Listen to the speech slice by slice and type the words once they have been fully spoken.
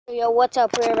Yo, what's up?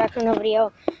 We're back with another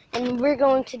video, and we're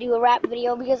going to do a rap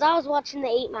video because I was watching the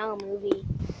 8 Mile movie,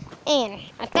 and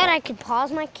I thought I could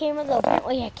pause my camera, though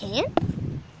apparently I can't.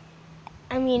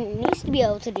 I mean, it needs to be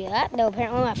able to do that, though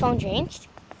apparently my phone changed.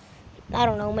 I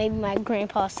don't know, maybe my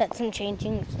grandpa set some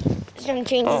changes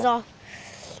off.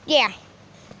 Yeah,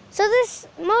 so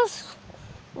most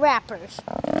rappers,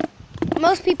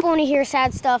 most people want to hear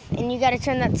sad stuff, and you got to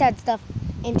turn that sad stuff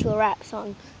into a rap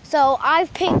song. So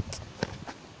I've picked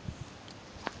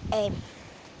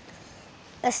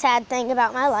a sad thing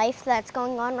about my life that's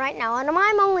going on right now, and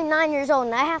I'm only 9 years old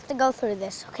and I have to go through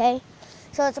this, okay?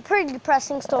 So it's a pretty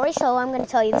depressing story, so I'm going to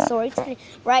tell you the story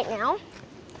right now.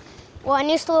 Well, I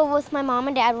used to live with my mom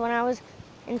and dad when I was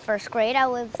in first grade. I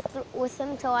lived with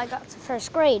them until I got to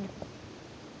first grade.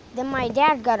 Then my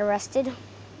dad got arrested.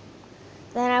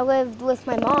 Then I lived with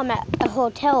my mom at a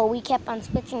hotel. We kept on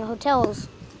switching hotels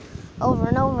over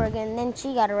and over again. Then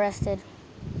she got arrested.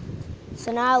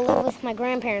 So now I live with my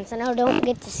grandparents, and I don't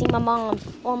get to see my mom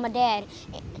or my dad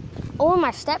or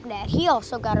my stepdad. He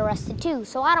also got arrested too,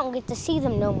 so I don't get to see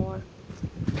them no more.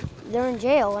 They're in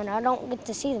jail, and I don't get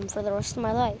to see them for the rest of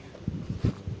my life.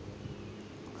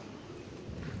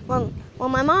 Well,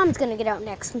 my mom's gonna get out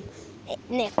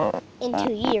in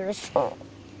 2 years,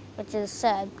 which is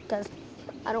sad because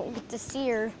I don't get to see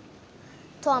her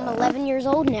till I'm 11 years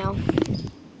old now.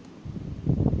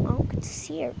 I don't get to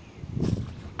see her.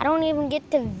 I don't even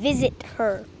get to visit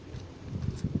her.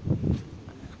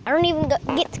 I don't even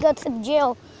get to go to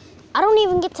jail. I don't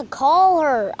even get to call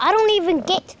her. I don't even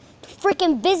get to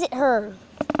freaking visit her.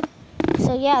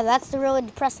 So yeah, that's the really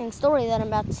depressing story that I'm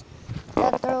about to,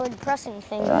 that's the really depressing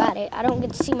thing about it. I don't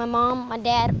get to see my mom, my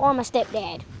dad, or my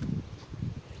stepdad.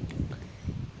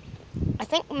 I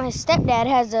think my stepdad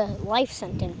has a life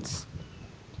sentence.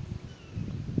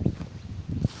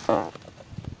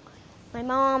 My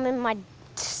mom and my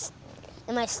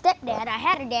stepdad, I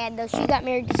had a dad, though she got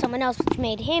married to someone else, which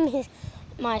made him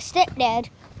my stepdad,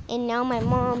 and now my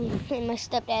mom and my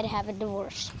stepdad have a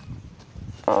divorce.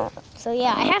 So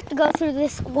yeah, I have to go through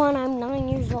this when I'm 9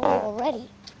 years old already.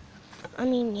 I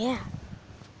mean, yeah.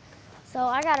 So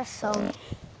I got a song.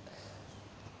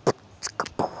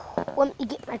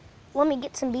 Let me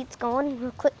get some beats going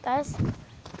real quick, guys.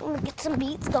 Let me get some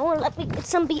beats going. Let me get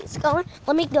some beats going.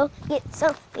 Let me go get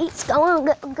some beats going.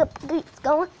 Get beats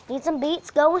going. Need some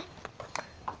beats going.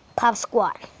 Pop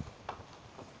squat.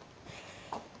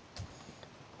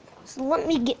 So let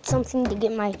me get something to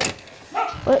get my.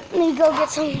 Let me go get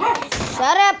some.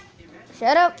 Shut up.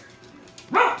 Shut up.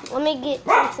 Let me get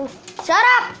something. Shut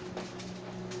up.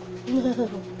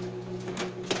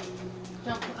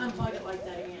 Don't unplug it like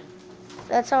that again.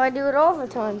 That's how I do it all the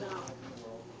time.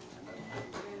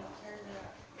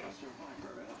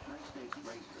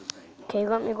 Okay,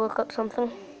 let me look up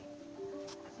something.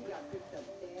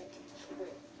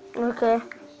 Okay.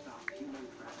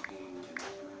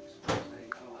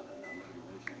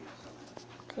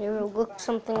 Okay, we'll look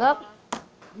something up.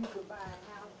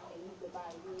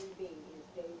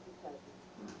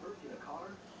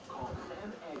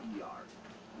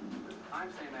 I'm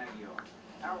Sam Aguiar.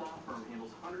 Our law firm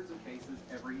handles hundreds of cases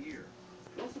every year.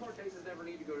 Most of our cases never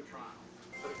need to go to trial.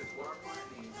 But if it's what our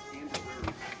client needs and deserves,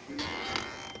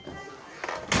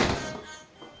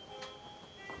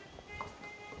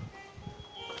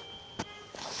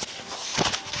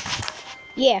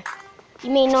 Yeah, you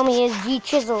may know me as G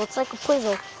Chisel. It's like a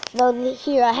quizzle. Though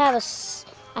here I have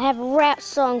a rap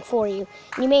song for you.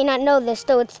 You may not know this,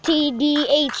 though it's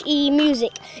TDHE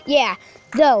music. Yeah,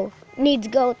 though needs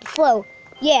to go with the flow.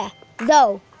 Yeah,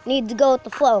 though needs to go with the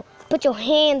flow. Put your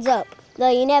hands up, though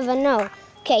you never know.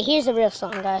 Okay, here's a real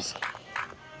song, guys.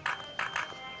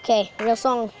 Okay, real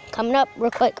song coming up real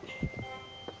quick.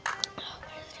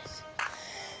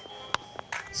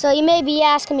 So you may be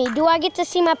asking me, do I get to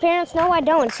see my parents? No, I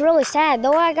don't. It's really sad.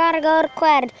 Though I gotta go to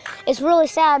CLAD, it's really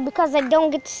sad because I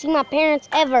don't get to see my parents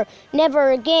ever.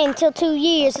 Never again till 2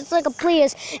 years. It's like a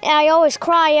Prius, and I always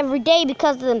cry every day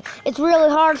because of them. It's really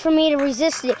hard for me to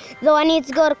resist it, though I need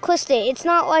to go to Quista. It's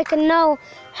not like I know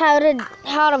how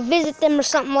to visit them or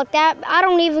something like that. I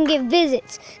don't even get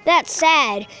visits. That's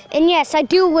sad. And yes, I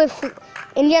do live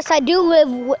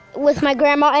with my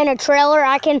grandma in a trailer.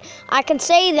 I can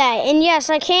say that. And yes,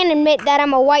 I can admit that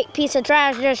I'm a white piece of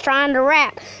trash just trying to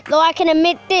rap. Though I can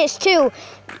admit this too.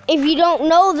 If you don't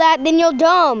know that, then you're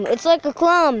dumb. It's like a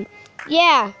clum.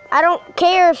 Yeah, I don't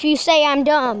care if you say I'm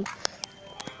dumb.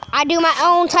 I do my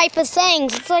own type of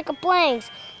things. It's like a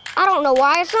planks. I don't know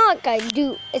why. It's not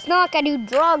like I do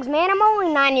drugs, man. I'm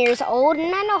only 9 years old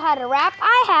and I know how to rap.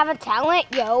 I have a talent,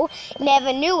 yo.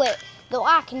 Never knew it. Though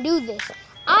I can do this.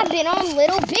 I've been on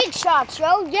Little Big Shots,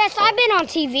 yo. Yes, I've been on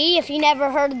TV. If you never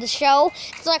heard of the show,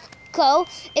 it's like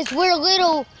it's where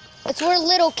little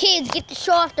kids get to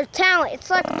show off their talent. It's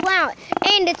like a talent,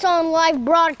 and it's on live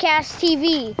broadcast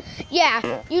TV.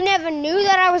 Yeah, you never knew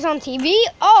that I was on TV?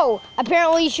 Oh,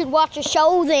 apparently you should watch a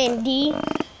show then, D.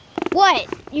 What?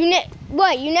 You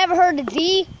never heard of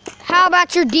D? How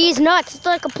about your D's nuts? It's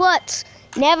like a Plutz.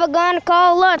 Never gonna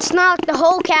call Lutz. Not like the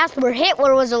whole cast where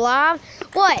Hitler was alive.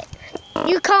 What?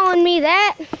 You calling me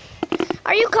that?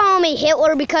 Are you calling me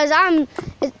Hitler because I'm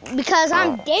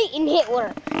dating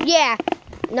Hitler? Yeah.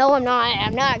 No, I'm not.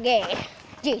 I'm not gay.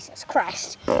 Jesus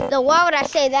Christ. So why would I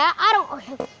say that? I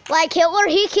don't like Hitler.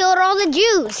 He killed all the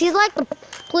Jews. He's like the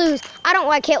blues. I don't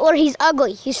like Hitler. He's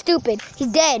ugly. He's stupid. He's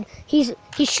dead. He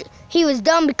was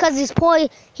dumb because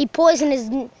he poisoned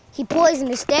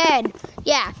his dad.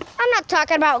 Yeah. I'm not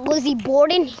talking about Lizzie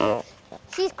Borden.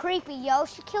 She's creepy, yo.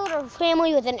 She killed her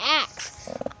family with an axe.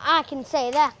 I can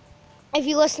say that. If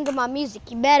you listen to my music,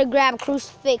 you better grab a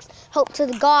crucifix. Hope to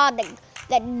the God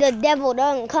that the devil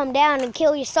doesn't come down and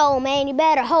kill your soul, man. You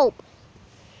better hope.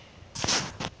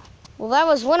 Well, that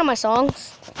was one of my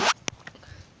songs.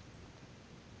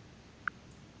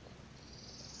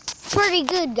 Pretty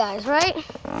good, guys, right?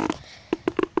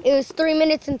 It was 3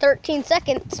 minutes and 13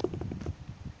 seconds.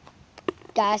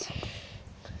 Guys,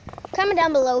 comment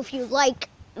down below if you like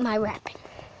my rapping.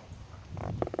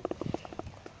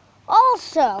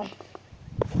 Also,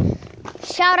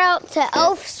 shout out to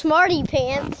Elf Smarty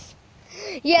Pants.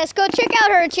 Yes, go check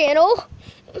out her channel.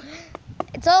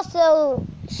 It's also,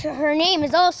 her name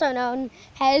is also known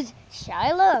as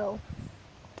Shiloh.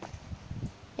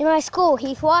 In my school,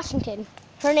 Heath Washington,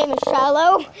 her name is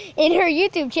Shiloh, and her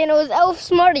YouTube channel is Elf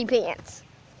Smarty Pants.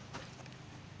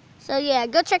 So yeah,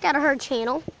 go check out her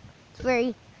channel.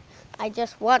 It's I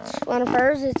just watched one of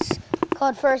hers. It's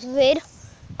called First Vid,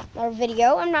 or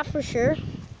Video, I'm not for sure.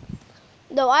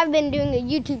 Though I've been doing a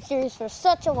YouTube series for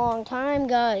such a long time,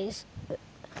 guys.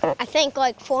 I think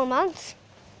like 4 months.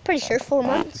 Pretty sure 4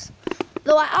 months.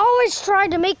 Though I always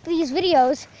tried to make these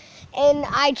videos, and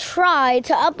I try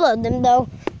to upload them, though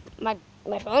my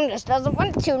phone just doesn't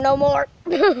want to no more.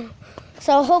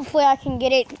 So hopefully I can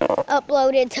get it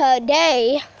uploaded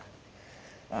today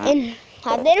and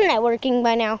have the internet working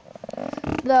by now.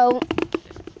 Though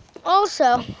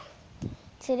also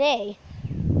today,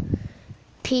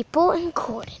 people in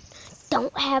Corden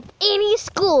don't have any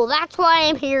school. That's why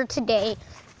I'm here today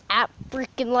at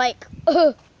freaking like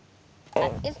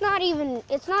it's not even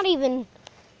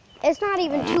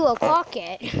 2 o'clock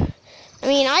yet. I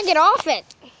mean, I get off at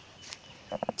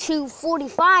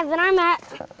 2:45 and I'm at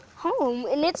home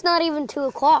and it's not even 2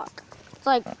 o'clock. It's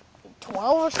like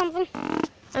 12 or something.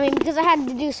 I mean, because I had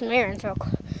to do some errands real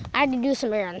quick.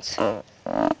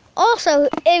 Also,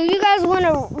 if you guys want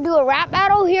to do a rap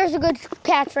battle, here's a good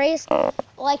catchphrase.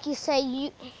 Like you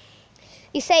say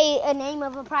a name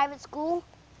of a private school.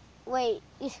 Wait.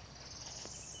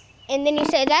 And then you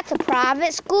say, that's a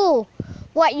private school.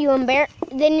 What, you embarrassed?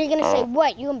 Then you're going to say,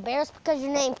 what, you embarrassed because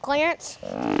your name's Clarence?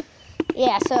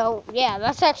 Yeah, so, yeah,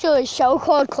 that's actually a show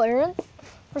called Clarence.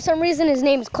 For some reason, his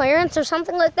name is Clarence or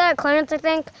something like that. Clarence, I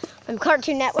think, from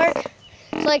Cartoon Network.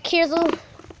 It's like, here's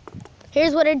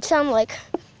what it'd sound like.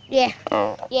 Yeah.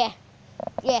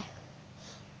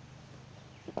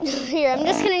 Here, I'm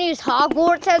just going to use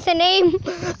Hogwarts as the name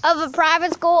of a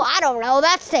private school. I don't know.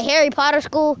 That's the Harry Potter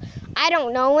school. I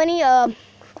don't know any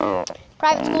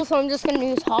private schools, so I'm just going to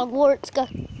use Hogwarts,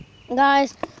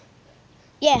 guys.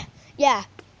 Yeah.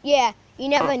 You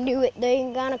never knew it. They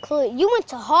ain't got a clue. You went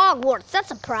to Hogwarts.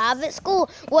 That's a private school.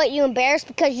 What, you embarrassed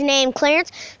because your name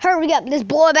Clarence? Hurry up. This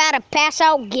boy about to pass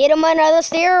out. Get him another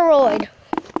steroid.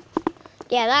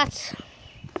 Yeah, that's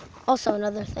also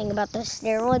another thing about the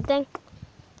steroid thing.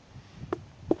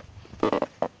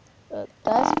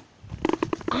 Guys,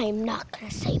 I am not going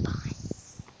to say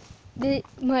bye.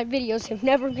 My videos have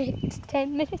never made it to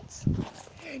 10 minutes.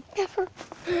 Never.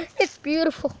 It's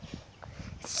beautiful.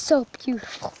 It's so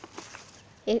beautiful.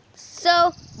 It's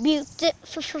so beautiful.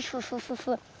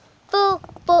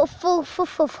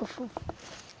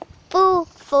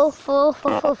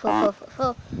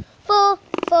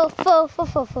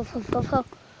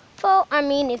 I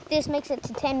mean, if this makes it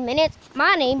to 10 minutes,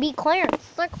 my name be Clarence.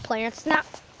 It's like Clarence, not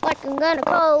like I'm gonna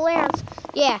call Lance.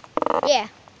 Yeah,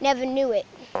 never knew it.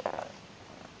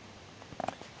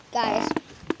 Guys,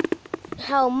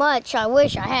 how much I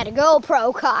wish I had a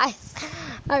GoPro, guys.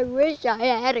 I wish I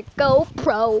had a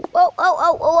GoPro.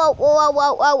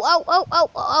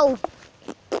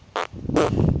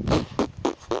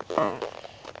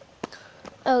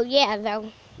 Oh yeah,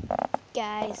 though,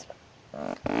 guys.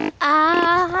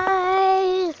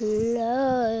 I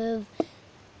love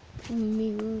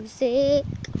music.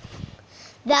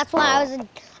 That's why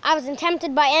I was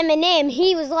tempted by Eminem.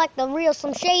 He was like the real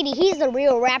Slim Shady. He's the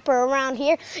real rapper around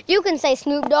here. You can say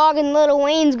Snoop Dogg and Lil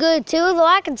Wayne's good too, though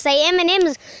I can say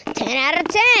Eminem's 10 out of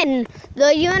 10.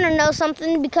 Though you wanna know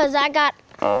something, because I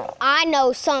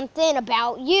know something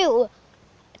about you.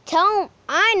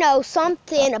 I know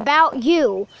something about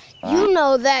you. You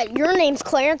know that your name's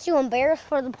Clarence. You embarrassed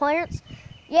for the parents?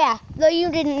 Yeah, though you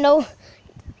didn't know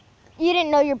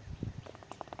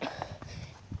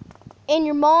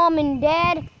your mom and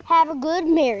dad have a good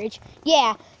marriage.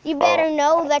 Yeah, you better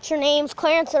know that your name's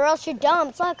Clarence, or else you're dumb.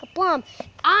 It's like a plum.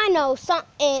 I know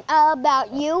something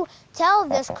about you. Tell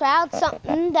this crowd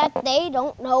something that they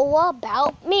don't know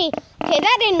about me. Okay,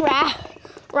 that didn't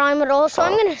rhyme at all, so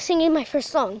I'm gonna sing you my first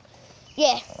song.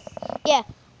 Yeah.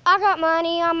 I got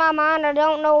money on my mind, I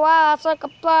don't know why, it's like a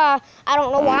fly. I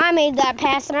don't know why I made that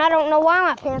pass, and I don't know why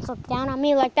my parents look down on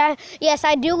me like that. Yes,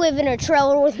 I do live in a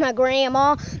trailer with my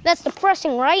grandma. That's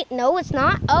depressing, right? No, it's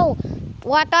not. Oh,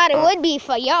 well, I thought it would be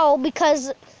for y'all,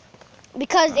 because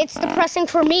it's depressing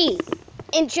for me.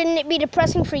 And shouldn't it be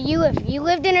depressing for you if you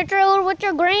lived in a trailer with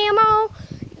your grandma?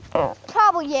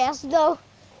 Probably yes, though.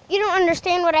 You don't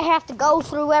understand what I have to go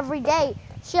through every day.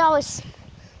 She always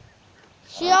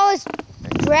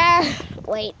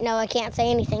wait, no, I can't say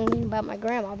anything about my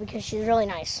grandma because she's really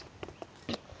nice.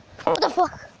 What the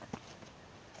fuck?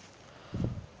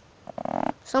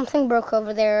 Something broke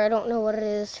over there. I don't know what it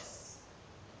is.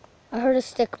 I heard a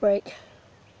stick break.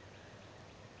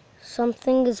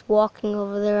 Something is walking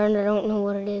over there and I don't know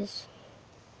what it is.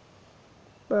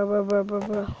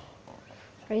 Bro.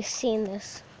 Are you seeing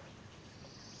this?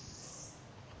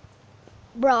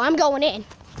 Bro, I'm going in.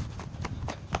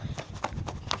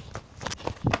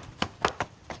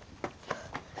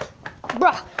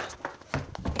 Bro.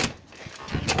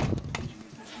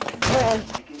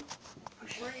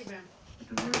 Where you been?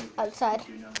 Outside.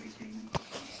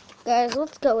 Guys,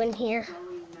 let's go in here.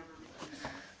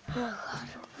 Oh God.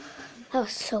 That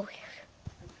was so weird.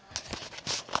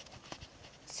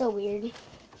 So weird.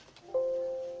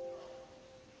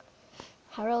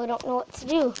 I really don't know what to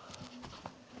do.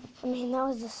 I mean, that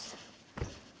was just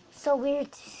so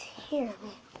weird to hear.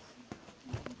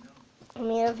 I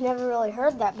mean, I've never really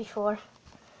heard that before.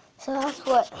 So that's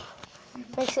what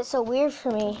makes it so weird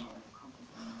for me.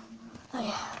 Oh,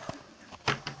 yeah.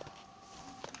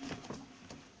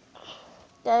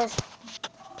 Guys,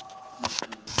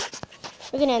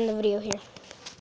 we're gonna end the video here.